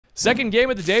Second game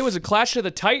of the day was a clash of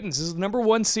the Titans. This is the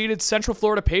 #1 seeded Central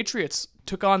Florida Patriots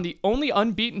took on the only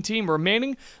unbeaten team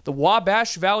remaining, the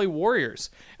Wabash Valley Warriors.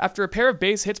 After a pair of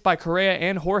base hits by Correa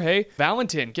and Jorge,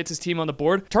 Valentin gets his team on the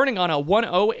board, turning on a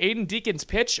 1-0 Aiden Deacons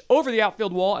pitch over the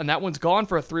outfield wall, and that one's gone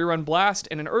for a 3-run blast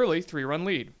and an early 3-run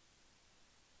lead.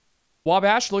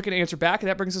 Wabash looking to answer back, and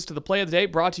that brings us to the play of the day,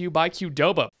 brought to you by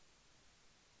Qdoba.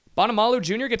 Bonamalu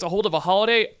Jr. gets a hold of a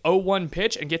Holiday 0-1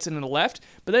 pitch and gets it in the left,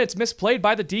 but then it's misplayed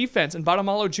by the defense, and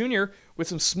Bonamalu Jr., with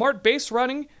some smart base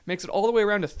running, makes it all the way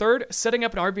around to third, setting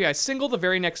up an RBI single the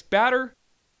very next batter.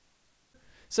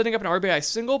 Setting up an RBI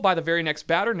single by the very next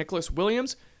batter, Nicholas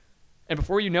Williams. And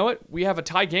before you know it, we have a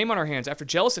tie game on our hands after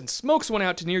Jellison smokes one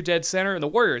out to near dead center, and the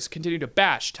Warriors continue to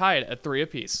bash, tied at 3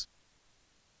 apiece.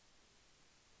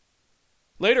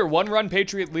 Later, 1-run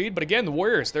Patriot lead, but again, the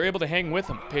Warriors, they're able to hang with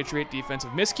them. Patriot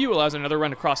defensive miscue allows another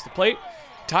run across the plate,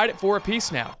 tied at 4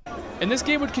 apiece now. And this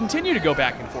game would continue to go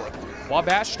back and forth.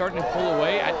 Wabash starting to pull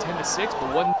away at 10-6,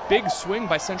 but one big swing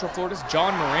by Central Florida's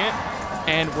John Morant,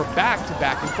 and we're back to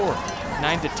back and forth.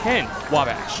 9-10,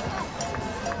 Wabash.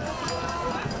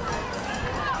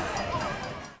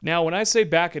 Now, when I say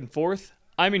back and forth,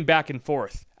 I mean back and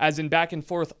forth, as in back and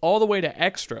forth all the way to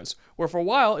extras, where for a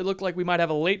while it looked like we might have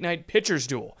a late-night pitcher's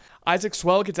duel. Isaac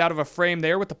Swell gets out of a frame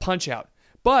there with the punch-out,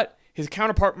 but his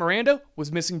counterpart Miranda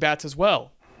was missing bats as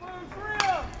well.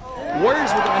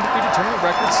 Warriors with an undefeated tournament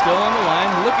record still on the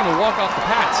line, looking to walk off the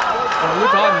Pats. On a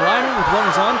Luke Otten liner with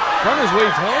runners on, runners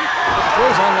waved home, but the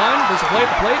throws on line, there's a play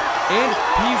at the plate, and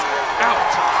he's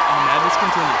out. And madness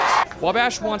continues.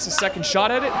 Wabash wants a second shot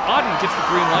at it. Otten gets the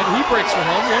green light. He breaks for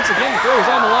home. Once again, the throw is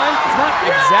on the line. It's not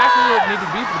exactly where it needed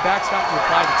to be for the backstop to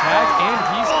apply the tag, and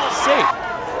he's safe.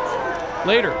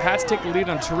 Later, Pats take the lead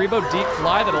on a Taribo deep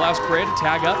fly that allows Correa to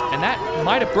tag up, and that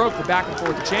might have broke the back and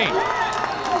forth chain.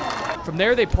 From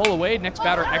there, they pull away. Next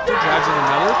batter, Hector, drives in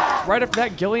another. Right after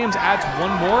that, Gilliams adds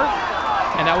one more,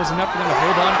 and that was enough for them to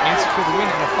hold on and secure the win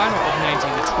in a final of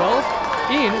 19-12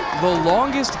 in the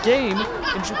longest game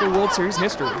in Chico World Series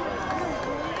history.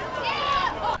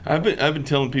 I've been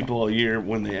telling people all year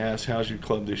when they ask, how's your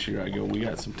club this year, I go, we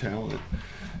got some talent.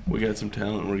 We got some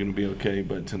talent, we're going to be okay,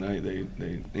 but tonight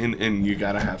and you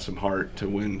got to have some heart to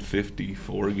win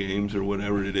 54 games or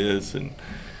whatever it is, and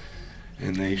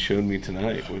they showed me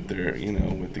tonight with their,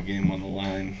 with the game on the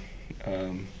line,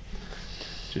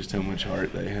 just how much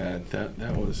heart they had.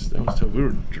 That was tough.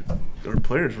 Our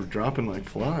players were dropping like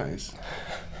flies.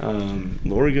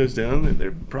 Lori goes down, and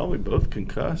they're probably both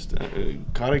concussed.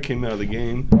 Kata came out of the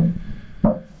game.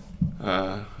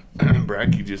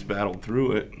 Bracky just battled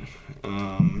through it.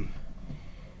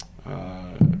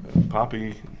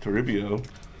 Papi Toribio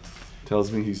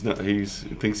tells me he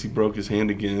thinks he broke his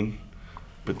hand again.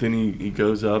 But then he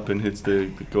goes up and hits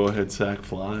the go-ahead sac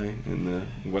fly in the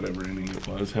whatever inning it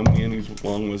was. How many innings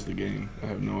long was the game? I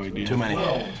have no idea. Too many.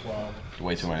 12.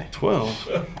 Way too many.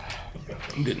 12?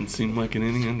 Didn't seem like an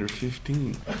inning under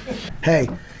 15. Hey,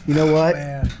 you know what?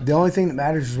 The only thing that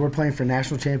matters is we're playing for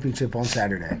national championship on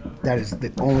Saturday. That is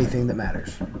the only thing that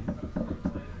matters.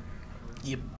 Yep.